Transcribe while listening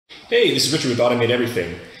Hey, this is Richard with Automate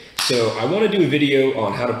Everything. So I want to do a video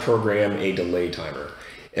on how to program a delay timer.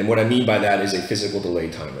 And what I mean by that is a physical delay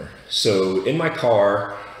timer. So in my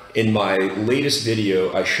car, in my latest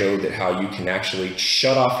video, I showed that how you can actually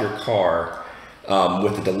shut off your car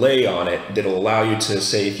with a delay on it that'll allow you to,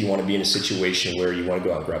 say, if you want to be in a situation where you want to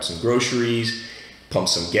go out and grab some groceries, pump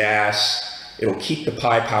some gas, it'll keep the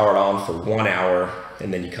Pi powered on for 1 hour,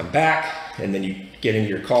 and then you come back, and then you get into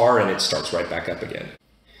your car and it starts right back up again.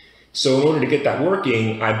 So in order to get that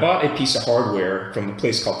working, I bought a piece of hardware from a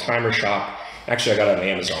place called timershop. Actually, I got it on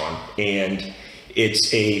Amazon, and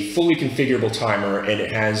it's a fully configurable timer, and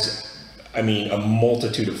it has, a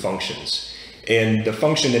multitude of functions. And the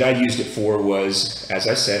function that I used it for was, as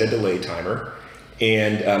I said, a delay timer.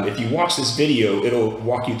 And if you watch this video, it'll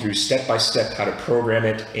walk you through step by step how to program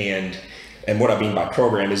it. And what I mean by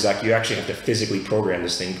program is like you actually have to physically program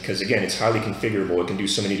this thing because, again, it's highly configurable. It can do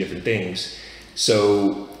so many different things.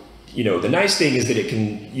 So, you know, the nice thing is that you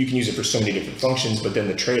can use it for so many different functions, but then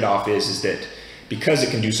the trade-off is that because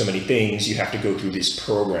it can do so many things, you have to go through this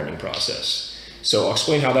programming process. So I'll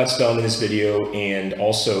explain how that's done in this video and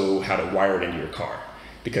also how to wire it into your car,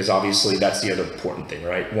 because obviously that's the other important thing,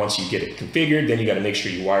 right? Once you get it configured, then you got to make sure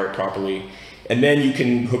you wire it properly. And then you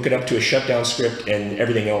can hook it up to a shutdown script and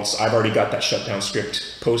everything else. I've already got that shutdown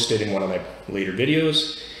script posted in one of my later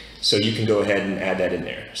videos, so you can go ahead and add that in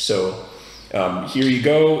there. So here you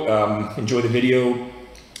go. Enjoy the video.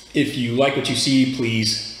 If you like what you see,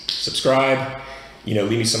 please subscribe. You know,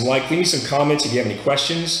 leave me some leave me some comments if you have any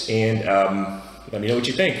questions, and let me know what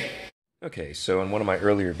you think. Okay, so in one of my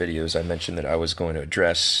earlier videos, I mentioned that I was going to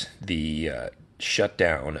address the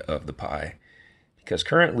shutdown of the Pi, because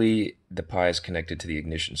currently the Pi is connected to the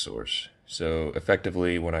ignition source. So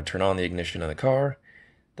effectively, when I turn on the ignition on the car,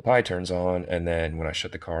 the Pi turns on, and then when I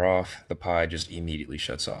shut the car off, the Pi just immediately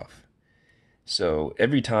shuts off. So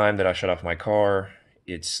every time that I shut off my car,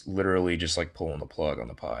 it's literally just like pulling the plug on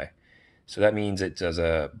the Pi. So that means it does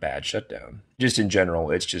a bad shutdown. Just in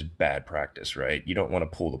general, it's just bad practice, right? You don't want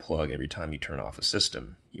to pull the plug every time you turn off a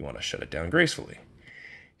system. You want to shut it down gracefully.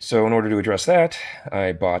 So in order to address that,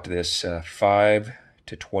 I bought this 5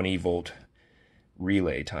 to 20 volt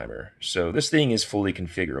relay timer. So this thing is fully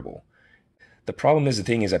configurable. The problem is the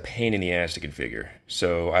thing is a pain in the ass to configure.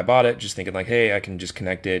 So I bought it just thinking like, hey, I can just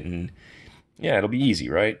connect it and yeah, it'll be easy,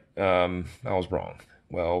 right? I was wrong.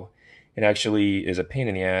 Well, it actually is a pain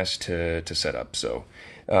in the ass to set up. So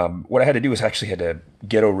what I had to do is actually had to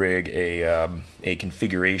ghetto rig a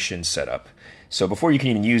configuration setup. So before you can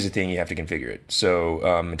even use the thing, you have to configure it. So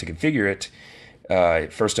to configure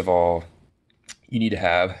it, first of all, you need to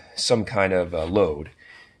have some kind of load.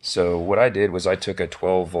 So what I did was I took a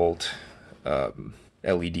 12 volt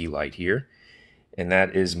LED light here, and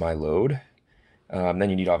that is my load. Then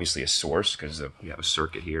you need obviously a source because you have a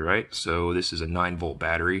circuit here, right? So this is a 9 volt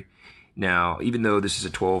battery. Now, even though this is a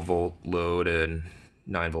 12 volt load and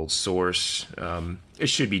 9 volt source, it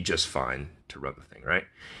should be just fine to run the thing, right?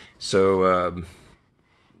 So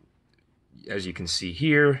as you can see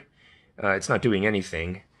here, it's not doing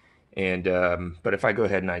anything. And but if I go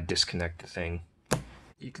ahead and I disconnect the thing,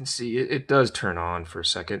 you can see it does turn on for a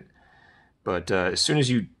second. But as soon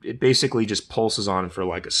as it basically just pulses on for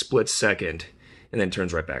like a split second and then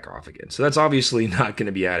turns right back off again. So that's obviously not going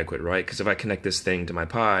to be adequate, right? Because if I connect this thing to my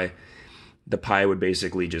Pi, the Pi would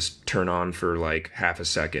basically just turn on for like half a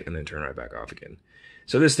second and then turn right back off again.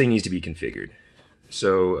 So this thing needs to be configured.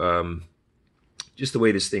 So just the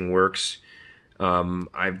way this thing works,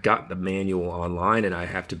 I've got the manual online and I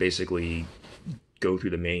have to basically go through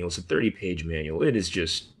the manual. It's a 30-page manual. It is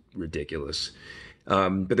just ridiculous.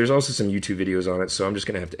 But there's also some YouTube videos on it, so I'm just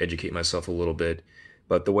going to have to educate myself a little bit.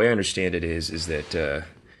 But the way I understand it is that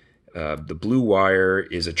the blue wire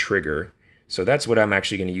is a trigger. So that's what I'm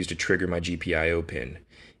actually going to use to trigger my GPIO pin.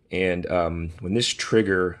 And when this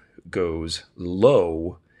trigger goes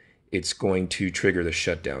low, it's going to trigger the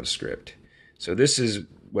shutdown script. So this is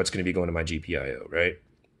what's going to be going to my GPIO, right?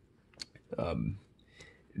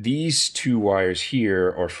 These two wires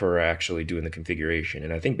here are for actually doing the configuration.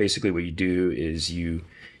 And I think basically what you do is you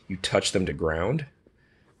touch them to ground.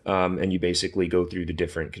 And you basically go through the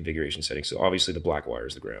different configuration settings. So obviously the black wire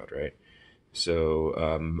is the ground, right? So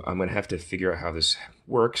I'm going to have to figure out how this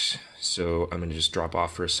works. So I'm going to just drop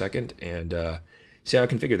off for a second and see how I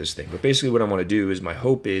configure this thing. But basically what I want to do is my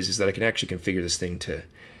hope is that I can actually configure this thing to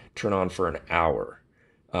turn on for an hour.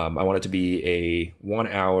 I want it to be a 1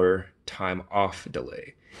 hour time off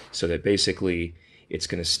delay. So that basically it's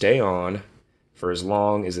going to stay on for as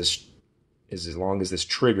long as this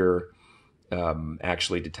trigger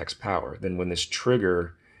actually detects power. Then when this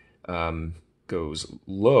trigger goes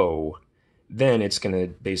low, then it's going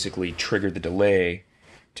to basically trigger the delay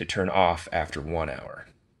to turn off after 1 hour.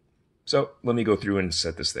 So let me go through and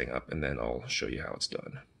set this thing up, and then I'll show you how it's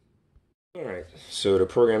done. All right, so to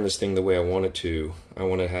program this thing the way I want it to, I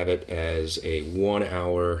want to have it as a 1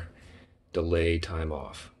 hour delay time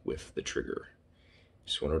off with the trigger.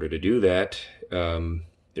 So in order to do that,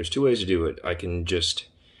 there's two ways to do it. I can just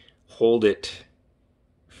hold it,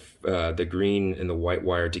 the green and the white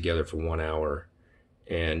wire together for 1 hour,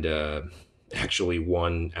 and actually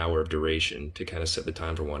 1 hour of duration to kind of set the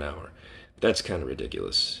time for 1 hour. That's kind of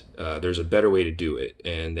ridiculous. There's a better way to do it,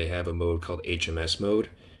 and they have a mode called HMS mode,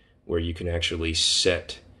 where you can actually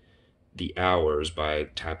set the hours by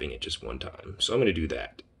tapping it just one time. So I'm going to do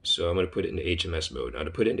that. So I'm going to put it into HMS mode. Now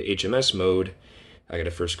to put it into HMS mode, I got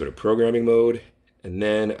to first go to programming mode, and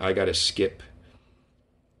then I got to skip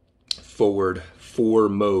forward 4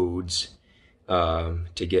 modes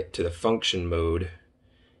to get to the function mode,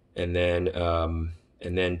 and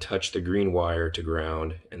then touch the green wire to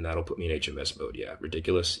ground, and that'll put me in HMS mode. Yeah,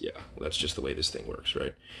 ridiculous? Yeah, well, that's just the way this thing works,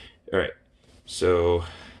 right? All right, so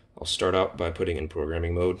I'll start out by putting in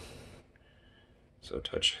programming mode. So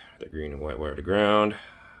touch the green and white wire to ground,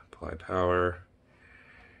 apply power.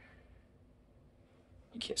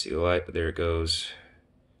 You can't see the light, but there it goes.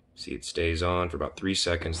 See, it stays on for about 3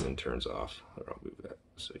 seconds, then turns off. I'll move that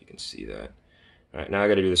so you can see that. All right, now I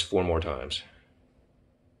got to do this 4 more times.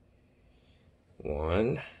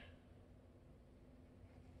 1,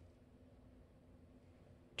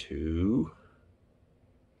 2,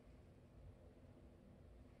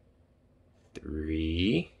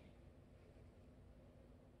 3,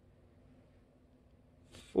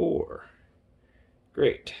 4.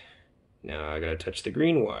 Great. Now I gotta touch the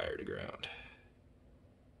green wire to ground.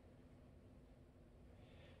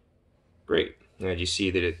 Great. Now did you see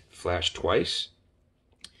that it flashed twice?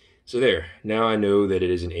 So there. Now I know that it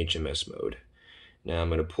is in HMS mode. Now I'm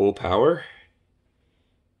going to pull power.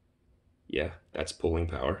 Yeah, that's pulling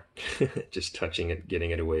power. Just touching it,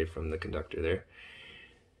 getting it away from the conductor there.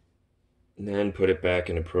 And then put it back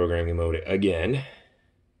into programming mode again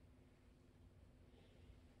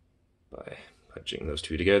by punching those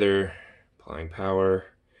two together, applying power,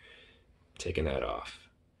 taking that off.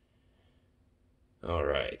 All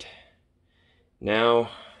right.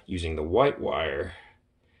 Now, using the white wire,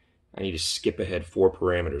 I need to skip ahead 4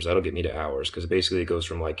 parameters. That'll get me to hours, because basically it goes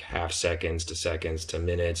from like half seconds to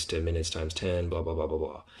minutes times 10, blah, blah, blah, blah,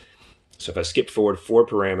 blah. So if I skip forward 4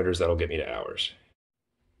 parameters, that'll get me to hours.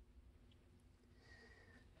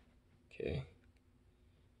 Okay.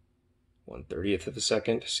 1/30th of a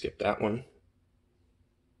second, skip that one.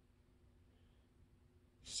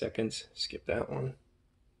 Seconds, skip that one.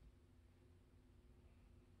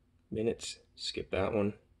 Minutes, skip that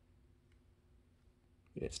one.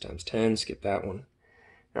 Minutes times 10, skip that one.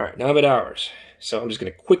 All right, now I'm at hours. So I'm just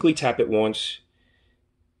going to quickly tap it once.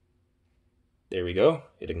 There we go.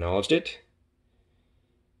 It acknowledged it.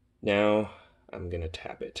 Now I'm going to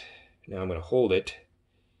tap it. Now I'm going to hold it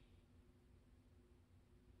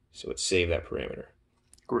so it saved that parameter.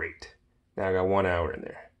 Great. Now I got 1 hour in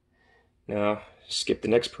there. Now skip the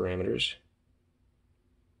next parameters.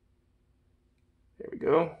 There we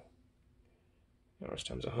go. Hours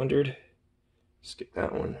times 100. Skip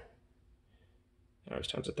that one. Hours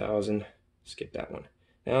times 1,000. Skip that one.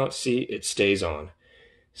 Now see, it stays on.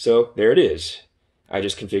 So there it is. I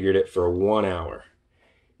just configured it for 1 hour.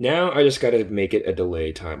 Now I just got to make it a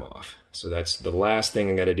delay time off. So that's the last thing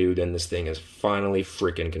I got to do. Then this thing is finally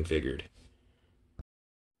freaking configured.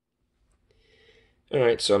 All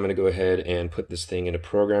right, so I'm going to go ahead and put this thing into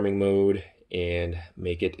programming mode and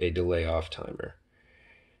make it a delay off timer.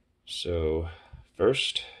 So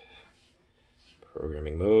first,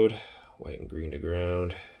 programming mode, white and green to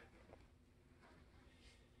ground.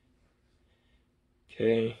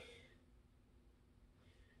 Okay.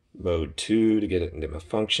 Mode 2 to get it into my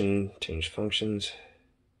function, change functions.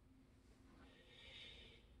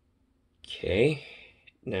 Okay.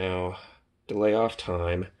 Now, delay off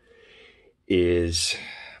time is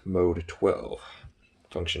mode 12,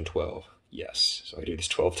 function 12. Yes, so I do this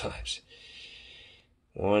 12 times.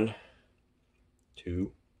 1,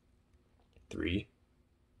 2, 3,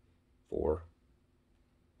 4,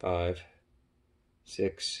 5,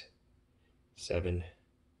 6, 7,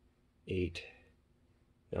 8,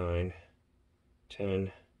 9,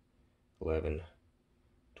 10, 11,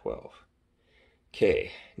 12.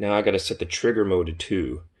 Okay, now I got to set the trigger mode to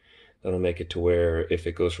 2. That'll make it to where if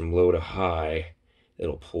it goes from low to high,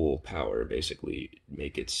 it'll pull power, basically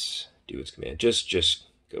make it do its command. Just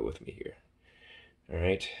go with me here. All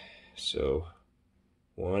right, so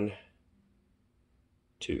 1,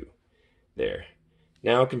 2, there.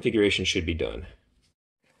 Now configuration should be done.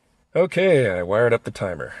 Okay, I wired up the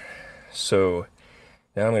timer. So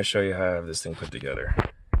now I'm going to show you how I have this thing put together.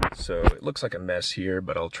 So it looks like a mess here,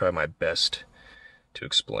 but I'll try my best to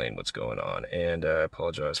explain what's going on. And I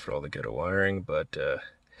apologize for all the ghetto wiring, but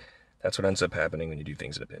that's what ends up happening when you do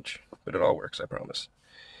things in a pinch. But it all works, I promise.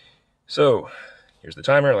 So here's the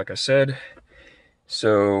timer, like I said.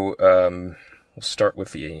 So we'll start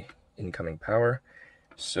with the incoming power.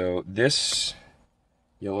 So this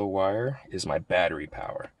yellow wire is my battery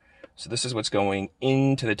power. So this is what's going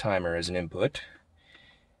into the timer as an input.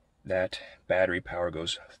 That battery power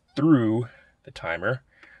goes through the timer,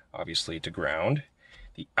 obviously to ground.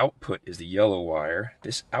 The output is the yellow wire.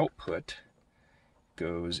 This output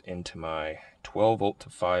goes into my 12 volt to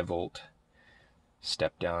 5 volt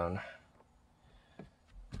step down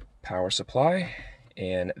power supply,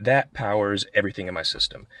 and that powers everything in my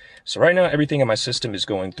system. So right now everything in my system is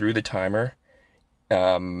going through the timer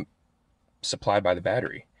supplied by the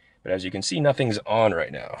battery. But as you can see, nothing's on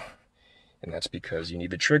right now. And that's because you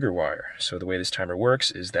need the trigger wire. So the way this timer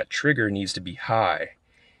works is that trigger needs to be high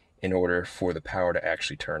in order for the power to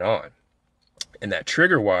actually turn on. And that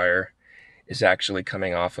trigger wire is actually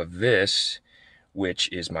coming off of this,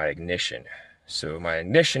 which is my ignition. So my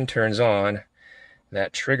ignition turns on,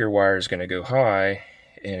 that trigger wire is going to go high,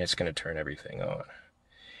 and it's going to turn everything on.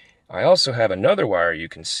 I also have another wire you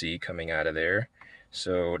can see coming out of there.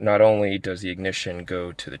 So not only does the ignition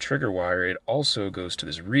go to the trigger wire, it also goes to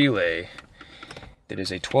this relay that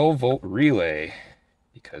is a 12 volt relay,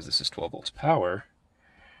 because this is 12 volts power,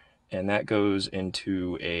 and that goes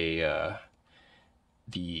into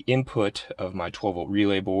the input of my 12 volt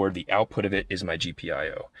relay board. The output of it is my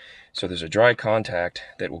GPIO. So there's a dry contact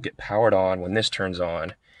that will get powered on when this turns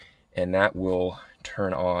on, and that will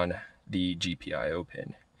turn on the GPIO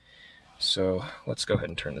pin. So let's go ahead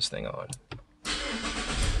and turn this thing on.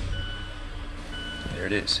 There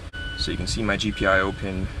it is. So you can see my GPIO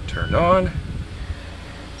pin turned on,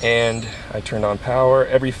 and I turned on power.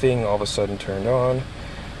 Everything all of a sudden turned on.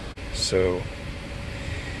 So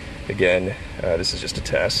again, this is just a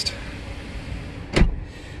test.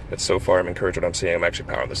 But so far I'm encouraged what I'm seeing. I'm actually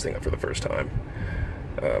powering this thing up for the first time.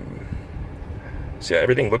 So yeah,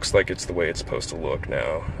 everything looks like it's the way it's supposed to look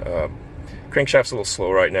now. Crankshaft's a little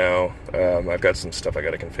slow right now. I've got some stuff I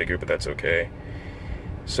got to configure, but that's okay.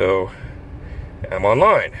 So I'm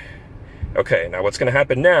online. Okay, now what's going to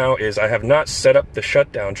happen now is I have not set up the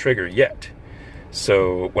shutdown trigger yet.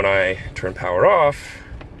 So when I turn power off,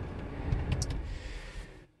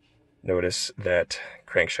 notice that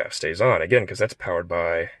crankshaft stays on again, because that's powered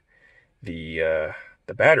by the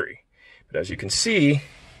battery. But as you can see,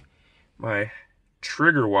 my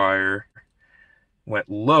trigger wire went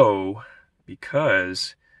low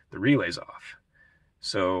because the relay's off.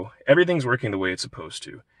 So everything's working the way it's supposed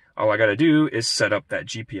to. All I got to do is set up that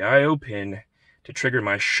GPIO pin to trigger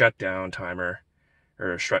my shutdown timer,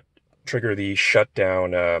 or trigger the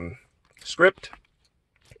shutdown script,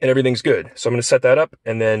 and everything's good. So I'm going to set that up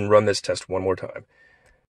and then run this test one more time.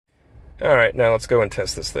 All right, now let's go and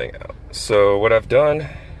test this thing out. So what I've done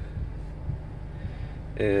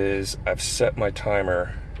is I've set my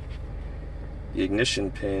timer, the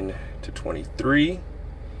ignition pin, to 23.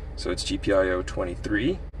 So it's GPIO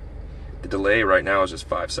 23. The delay right now is just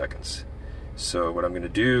 5 seconds. So what I'm going to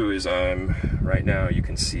do is right now you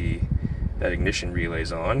can see that ignition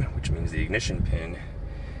relay's on, which means the ignition pin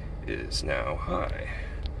is now high.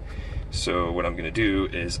 So what I'm going to do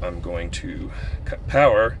is I'm going to cut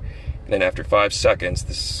power, and then after 5 seconds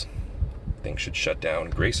this thing should shut down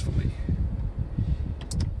gracefully.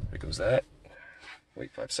 There goes that.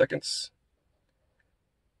 Wait 5 seconds.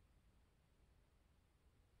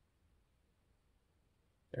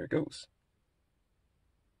 There it goes.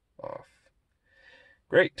 Off.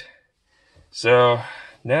 Great. So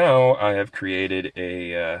now I have created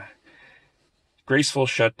a graceful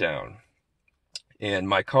shutdown. And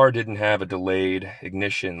my car didn't have a delayed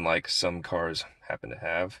ignition like some cars happen to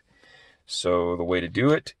have. So the way to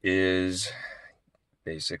do it is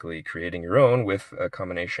basically creating your own with a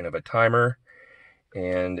combination of a timer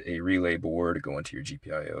and a relay board going to your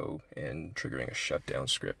GPIO and triggering a shutdown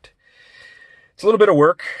script. It's a little bit of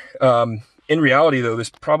work. In reality, though, this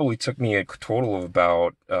probably took me a total of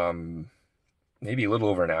about maybe a little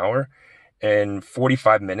over an hour, and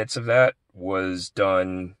 45 minutes of that was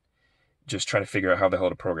done just trying to figure out how the hell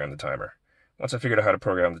to program the timer. Once I figured out how to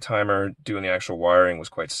program the timer, doing the actual wiring was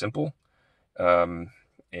quite simple. You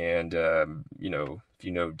know, if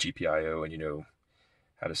you know GPIO and you know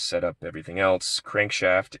how to set up everything else,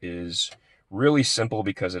 crankshaft is really simple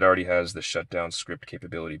because it already has the shutdown script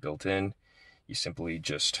capability built in. You simply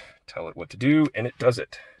just tell it what to do, and it does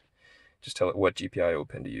it. Just tell it what GPIO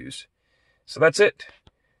pin to use. So that's it.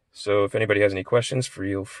 So if anybody has any questions,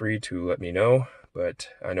 feel free to let me know. But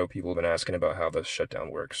I know people have been asking about how the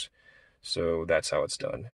shutdown works. So that's how it's done.